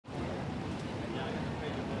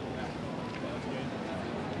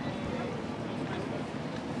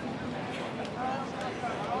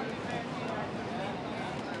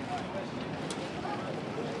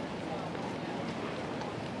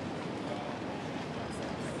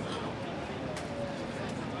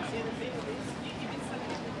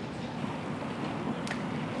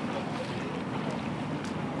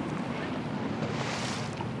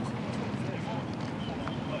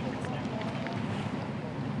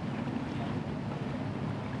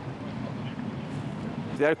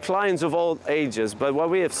there are clients of all ages, but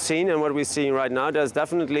what we have seen and what we're seeing right now, there's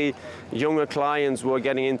definitely younger clients who are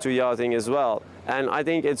getting into yachting as well. And I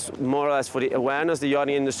think it's more or less for the awareness the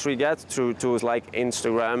yachting industry gets through tools like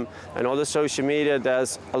Instagram and all the social media.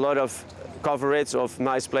 There's a lot of coverage of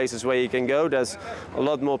nice places where you can go. There's a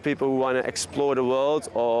lot more people who want to explore the world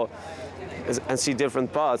and see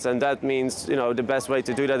different parts, and that means, you know, the best way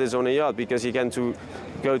to do that is on a yacht, because you can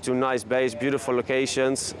go to nice bays, beautiful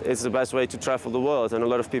locations. It's the best way to travel the world, and a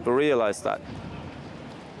lot of people realize that.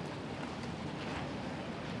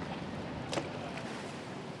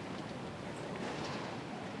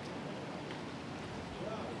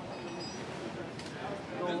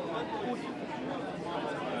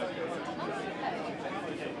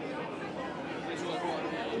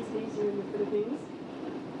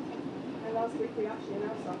 Last week we actually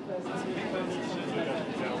announced our first.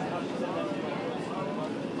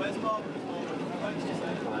 Where's Margaret?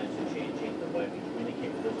 Clients are changing, the way we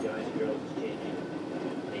communicate with those guys and girls is changing.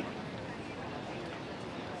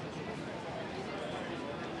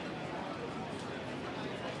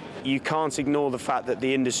 You can't ignore the fact that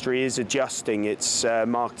the industry is adjusting its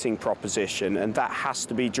marketing proposition, and that has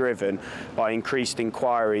to be driven by increased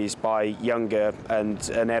inquiries by younger and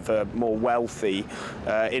ever more wealthy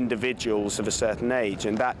individuals of a certain age.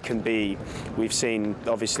 And that can be, we've seen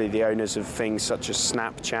obviously the owners of things such as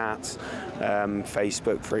Snapchat,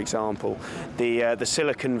 Facebook, for example, the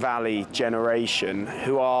Silicon Valley generation,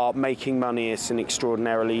 who are making money at an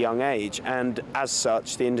extraordinarily young age, and as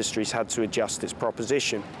such the industry's had to adjust its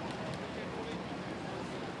proposition.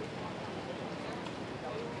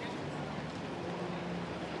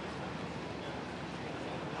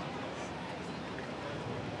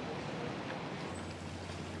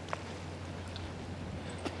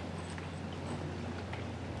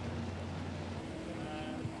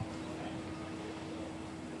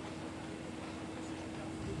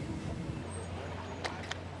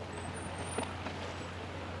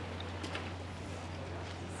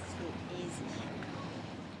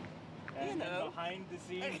 Behind the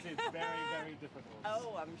scenes, it's very difficult.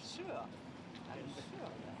 Oh, I'm sure.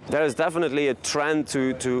 There is definitely a trend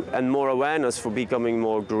and more awareness for becoming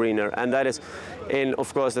more greener, and that is in,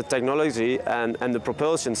 of course, the technology and the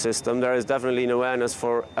propulsion system. There is definitely an awareness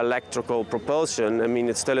for electrical propulsion. I mean,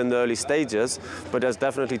 it's still in the early stages, but there's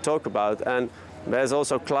definitely talk about. And there's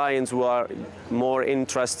also clients who are more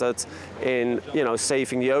interested in, you know,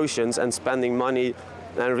 saving the oceans and spending money,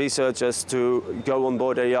 and researchers to go on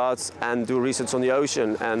board their yachts and do research on the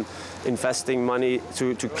ocean and investing money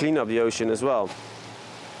to clean up the ocean as well.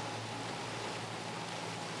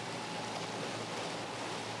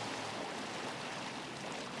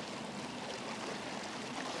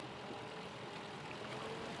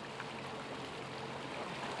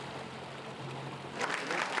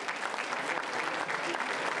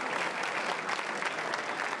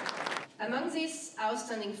 Among this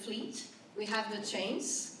outstanding fleet, we have the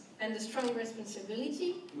chains and the strong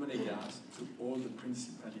responsibility. Monaco to all the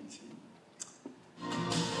principality.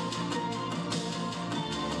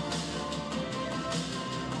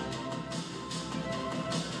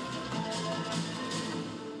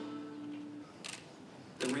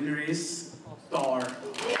 The winner is Star.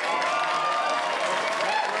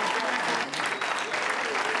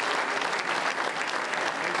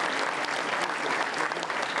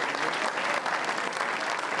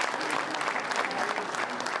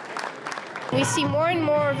 We see more and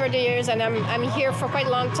more over the years, and I'm here for quite a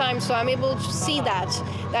long time, so I'm able to see that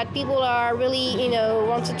people are really, you know,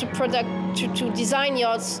 wanted to design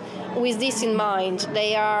yachts with this in mind.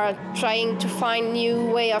 They are trying to find new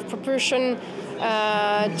way of propulsion,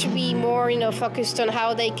 to be more, you know, focused on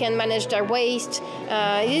how they can manage their waste.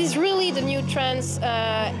 It is really the new trends,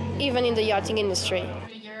 even in the yachting industry.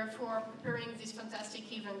 The year for preparing this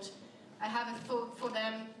fantastic event, I have a thought for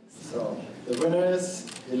them. So, the winner is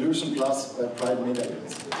Illusion Plus by Pride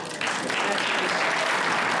Megayachts.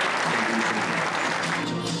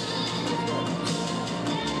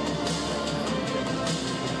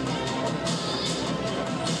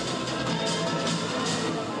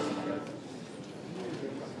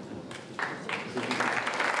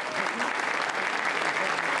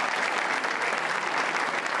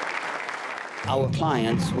 Our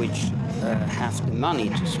clients, which have the money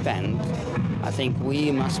to spend, I think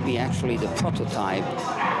we must be actually the prototype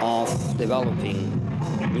of developing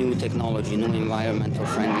new technology, new environmental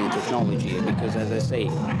friendly technology, because as I say,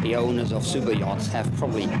 the owners of super yachts have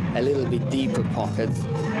probably a little bit deeper pockets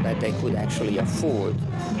that they could actually afford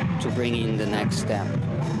to bring in the next step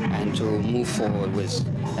and to move forward with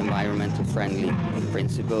environmental friendly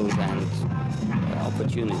principles and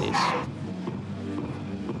opportunities.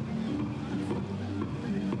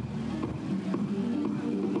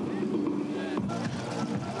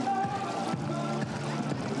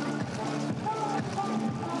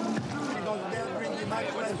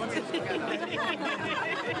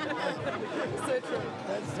 So true.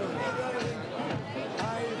 That's true.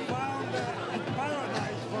 I found a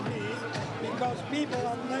paradise for me because people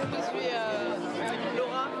are never... Je suis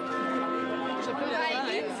Laura. Je peux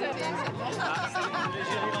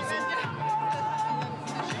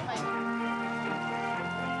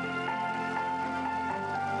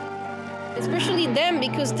Especially them,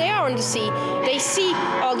 because they are on the sea. They see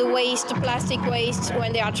all the waste, the plastic waste,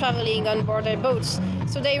 when they are traveling on board their boats.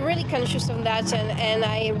 So they're really conscious of that, and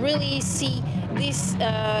I really see this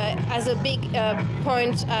as a big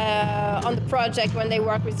point on the project when they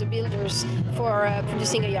work with the builders for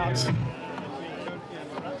producing a yacht.